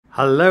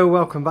Hello,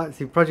 welcome back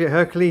to Project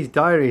Hercules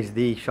Diaries.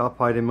 The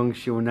sharp-eyed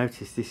amongst you will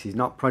notice this is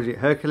not Project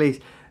Hercules.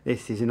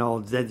 This is an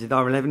old ZZR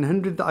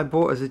 1100 that I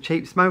bought as a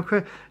cheap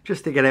smoker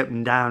just to get up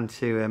and down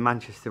to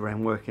Manchester, where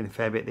I'm working a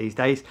fair bit these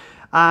days.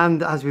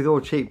 And as with all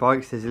cheap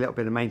bikes, there's a little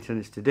bit of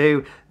maintenance to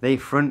do. The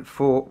front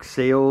fork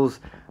seals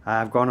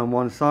have gone on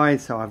one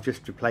side, so I've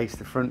just replaced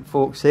the front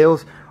fork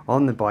seals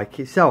on the bike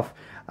itself.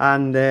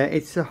 And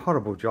it's a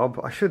horrible job.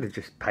 I should have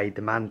just paid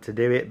the man to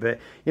do it, but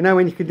you know,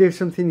 when you can do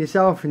something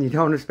yourself and you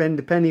don't want to spend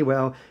a penny,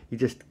 well, you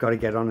just got to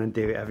get on and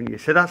do it, haven't you?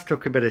 So that's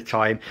took a bit of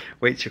time,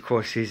 which of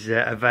course is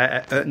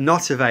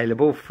not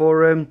available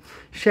for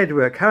shed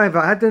work. However,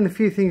 I had done a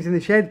few things in the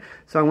shed,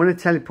 so I'm going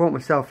to teleport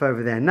myself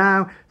over there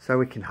now so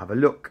we can have a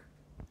look.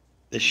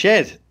 The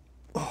shed.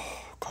 Oh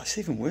God, it's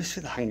even worse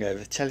with the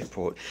hangover.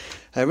 Teleport.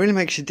 It really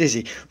makes you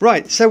dizzy.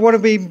 Right, so what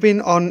have we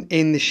been on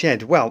in the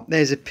shed? Well,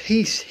 there's a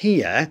piece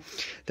here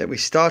that we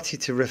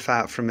started to rough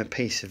out from a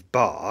piece of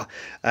bar,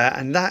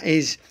 and that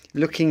is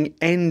looking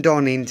end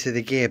on into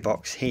the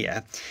gearbox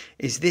here,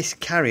 is this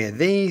carrier.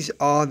 These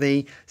are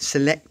the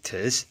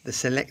selectors, the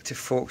selector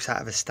forks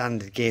out of a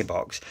standard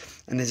gearbox,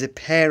 and there's a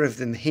pair of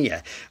them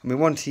here. And we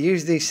want to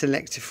use these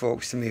selector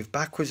forks to move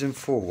backwards and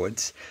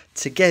forwards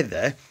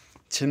together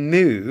to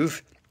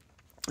move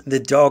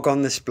the dog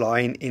on the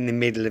spline in the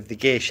middle of the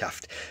gear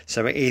shaft,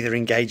 so it either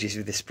engages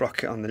with the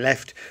sprocket on the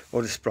left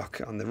or the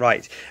sprocket on the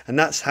right, and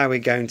that's how we're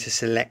going to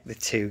select the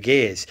two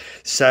gears.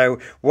 So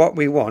what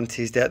we want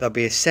is that there'll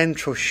be a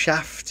central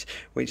shaft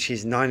which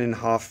is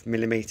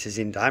 9.5mm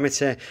in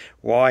diameter.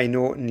 Why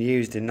Norton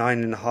used a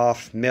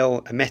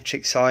 9.5mm, a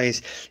metric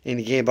size in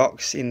the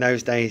gearbox in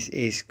those days,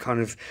 is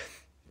kind of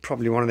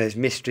probably one of those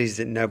mysteries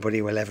that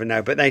nobody will ever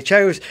know, but they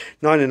chose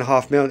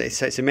 9.5mm,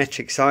 so it's a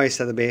metric size,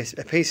 so there'll be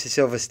a piece of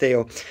silver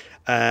steel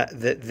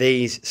that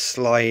these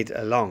slide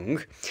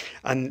along,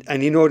 and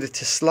in order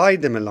to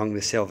slide them along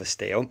the silver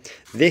steel,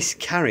 this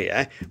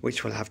carrier,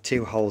 which will have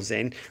two holes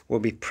in, will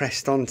be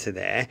pressed onto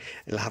there.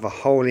 It'll have a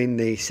hole in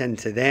the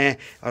center there.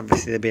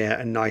 Obviously there'll be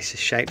a nicer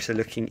shape, so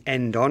looking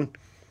end on,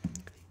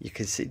 you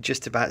can see,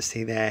 just about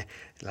see there,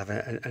 it'll have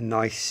a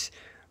nice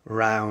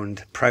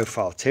round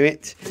profile to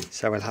it,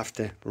 so we'll have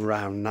to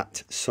round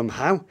that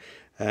somehow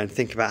and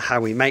think about how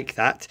we make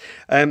that.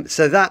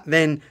 So that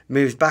then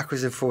moves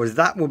backwards and forwards.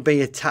 That will be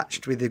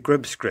attached with a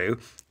grub screw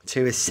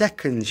to a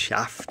second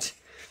shaft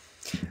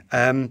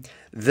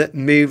that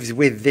moves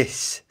with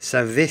this.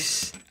 So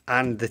this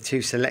and the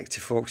two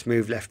selector forks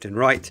move left and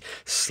right,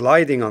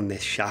 sliding on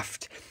this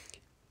shaft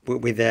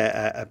with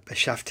a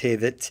shaft here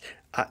that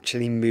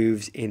actually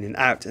moves in and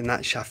out, and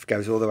that shaft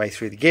goes all the way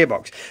through the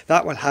gearbox.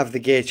 That will have the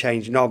gear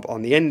change knob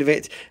on the end of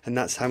it, and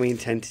that's how we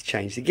intend to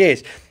change the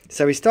gears.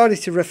 So we started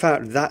to rough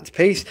out that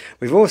piece.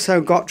 We've also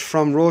got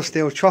from Raw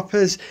Steel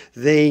Choppers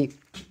the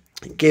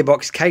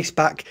gearbox case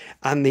back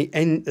and the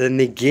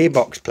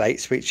gearbox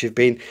plates, which have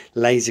been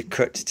laser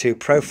cut to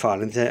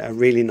profile, and they're a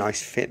really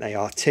nice fit they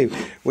are too,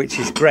 which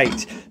is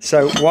great.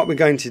 So what we're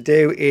going to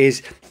do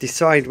is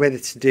decide whether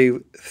to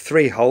do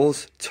 3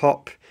 holes,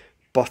 top,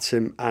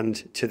 bottom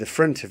and to the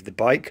front of the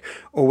bike,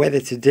 or whether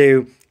to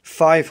do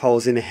 5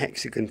 holes in a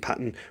hexagon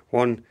pattern,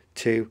 1,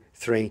 2,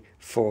 3,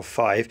 4,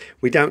 5.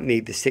 We don't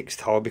need the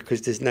 6th hole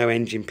because there's no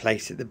engine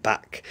plate at the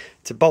back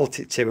to bolt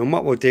it to. And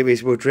what we'll do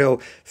is we'll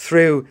drill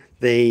through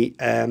the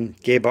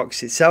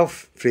gearbox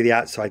itself, through the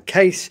outside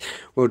case.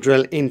 We'll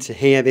drill into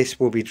here. This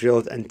will be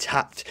drilled and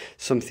tapped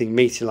something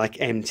meter like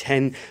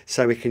M10,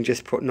 so we can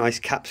just put nice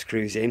cap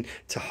screws in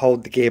to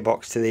hold the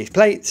gearbox to these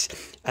plates.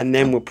 And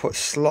then we'll put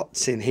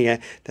slots in here.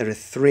 There are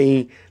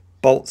 3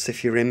 bolts,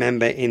 if you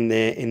remember, in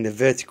the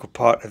vertical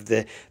part of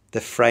the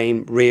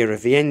frame rear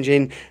of the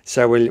engine.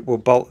 So we'll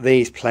bolt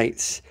these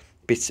plates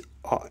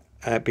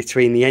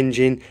between the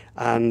engine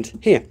and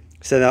here.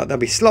 So there'll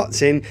be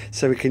slots in,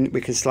 so we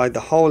can slide the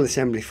whole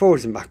assembly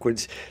forwards and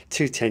backwards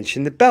to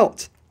tension the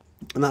belt.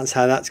 And that's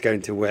how that's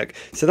going to work.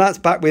 So that's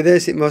back with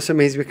us. It also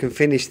means we can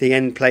finish the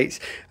end plates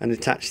and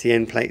attach the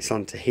end plates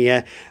onto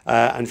here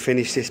and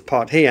finish this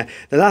part here.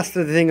 The last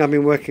other thing I've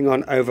been working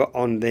on over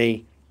on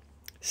the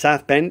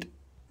south bend,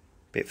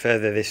 bit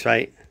further this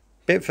way,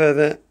 bit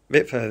further,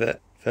 bit further,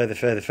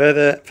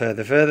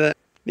 further,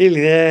 nearly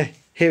there.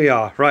 Here we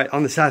are, right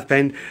on the south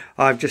bend.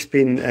 I've just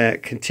been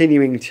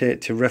continuing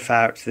to rough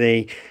out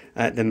the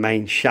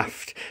main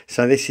shaft.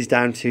 So this is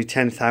down to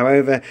 10th thou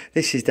over,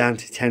 this is down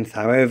to 10th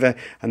thou over.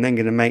 I'm then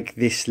going to make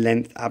this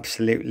length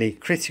absolutely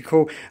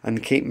critical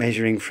and keep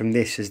measuring from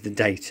this as the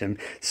datum.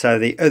 So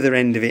the other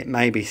end of it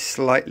may be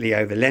slightly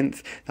over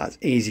length. That's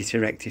easy to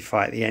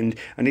rectify at the end,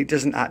 and it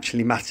doesn't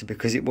actually matter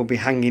because it will be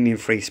hanging in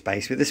free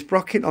space with a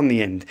sprocket on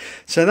the end.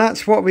 So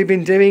that's what we've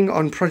been doing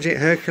on Project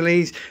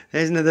Hercules.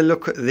 There's another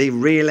look at the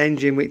real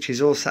engine, which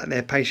is all sat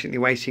there patiently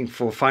waiting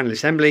for final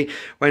assembly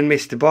when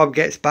Mr. Bob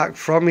gets back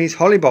from his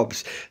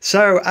hollybobs.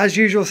 So as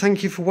usual,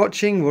 thank you for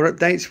watching. More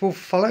updates will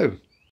follow.